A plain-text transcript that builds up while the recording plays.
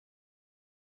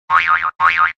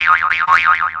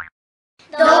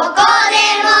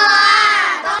Docodemo.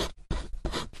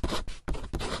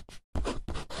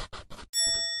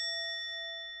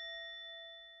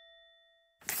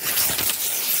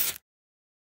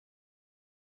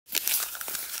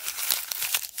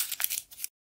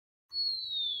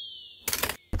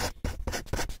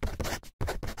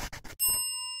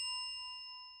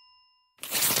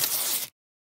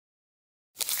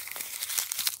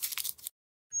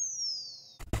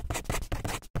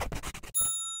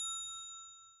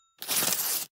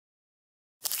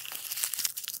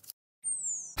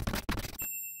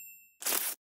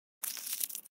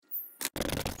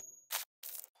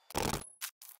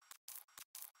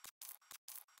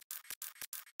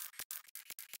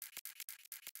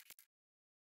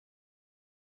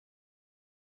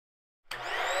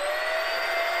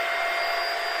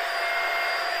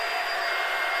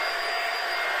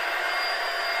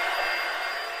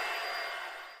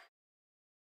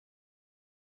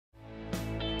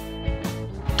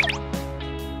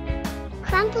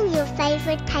 Crumple your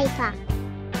favorite paper.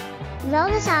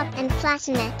 Roll it up and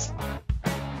flatten it.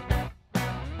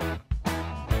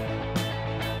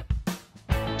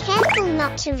 Careful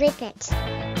not to rip it.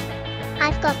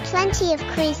 I've got plenty of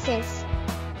creases.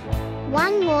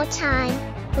 One more time,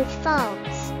 with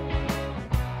folds.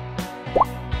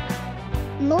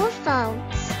 More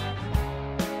folds.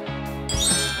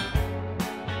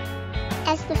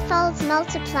 As the folds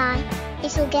multiply,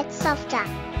 it'll get softer.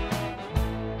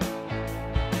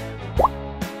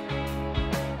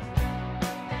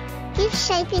 Give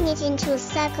shaping it into a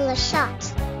circle a shot.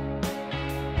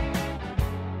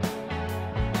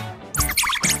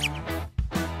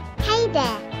 Hey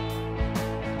there!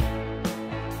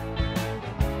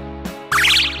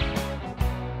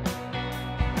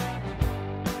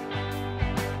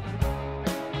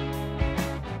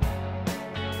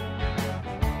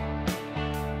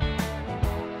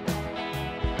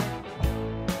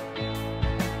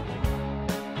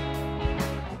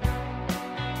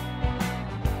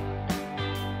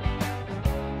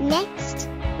 Next,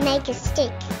 make a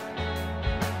stick.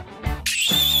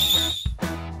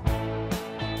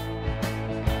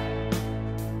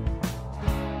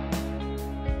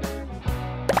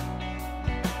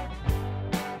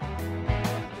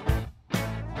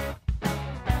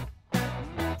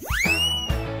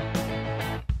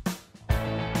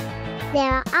 There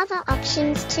are other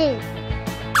options too.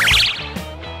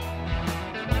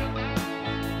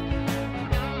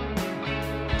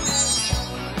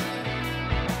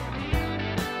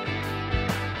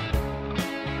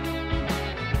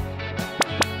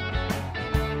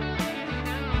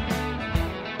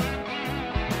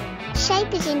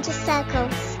 Shape it into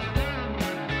circles.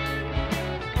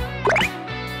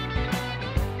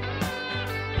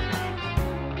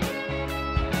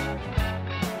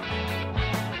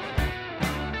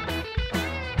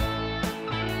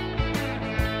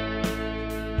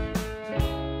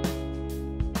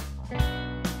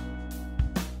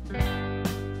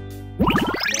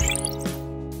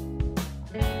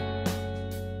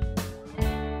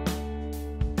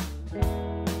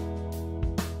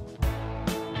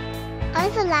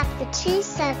 Overlap the two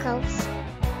circles.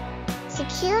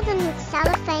 Secure them with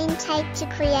cellophane tape to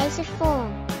create a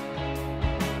form.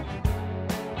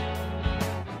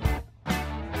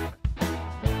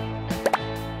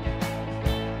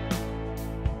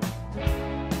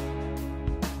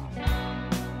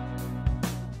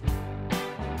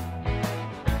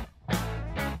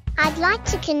 I'd like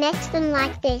to connect them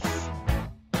like this.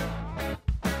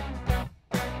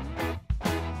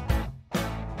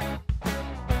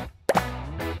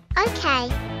 Okay,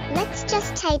 let's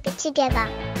just tape it together.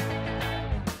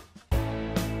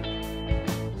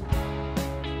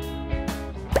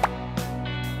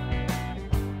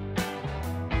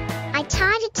 I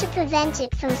tied it to prevent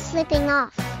it from slipping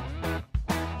off.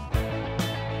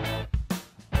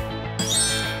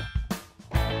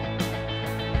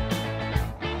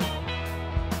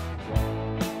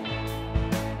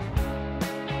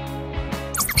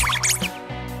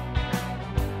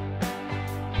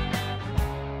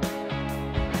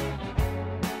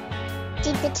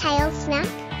 Did the tail snap?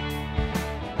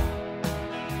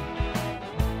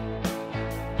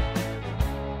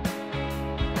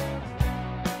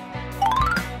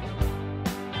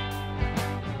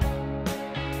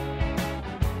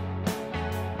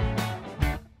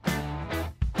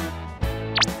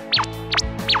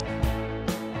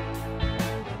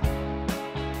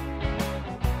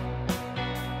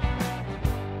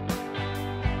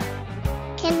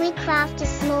 Can we craft a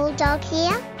small dog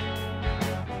here?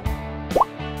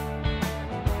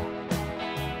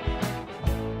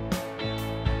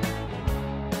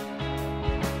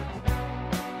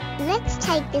 Let's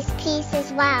take this piece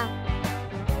as well.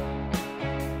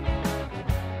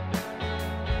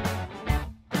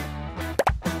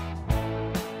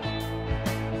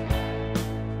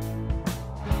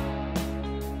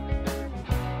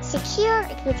 Secure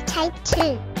it with tape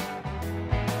too.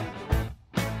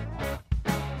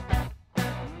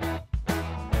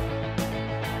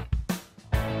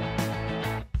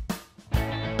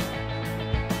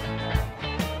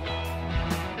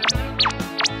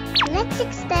 Let's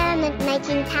experiment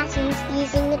making patterns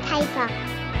using the paper.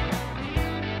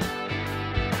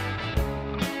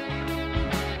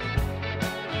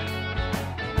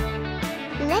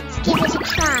 Let's give it a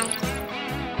try.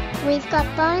 We've got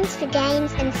bones for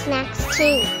games and snacks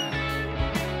too.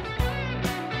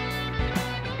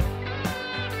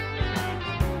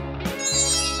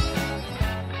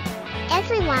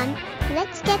 Everyone,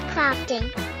 let's get crafting.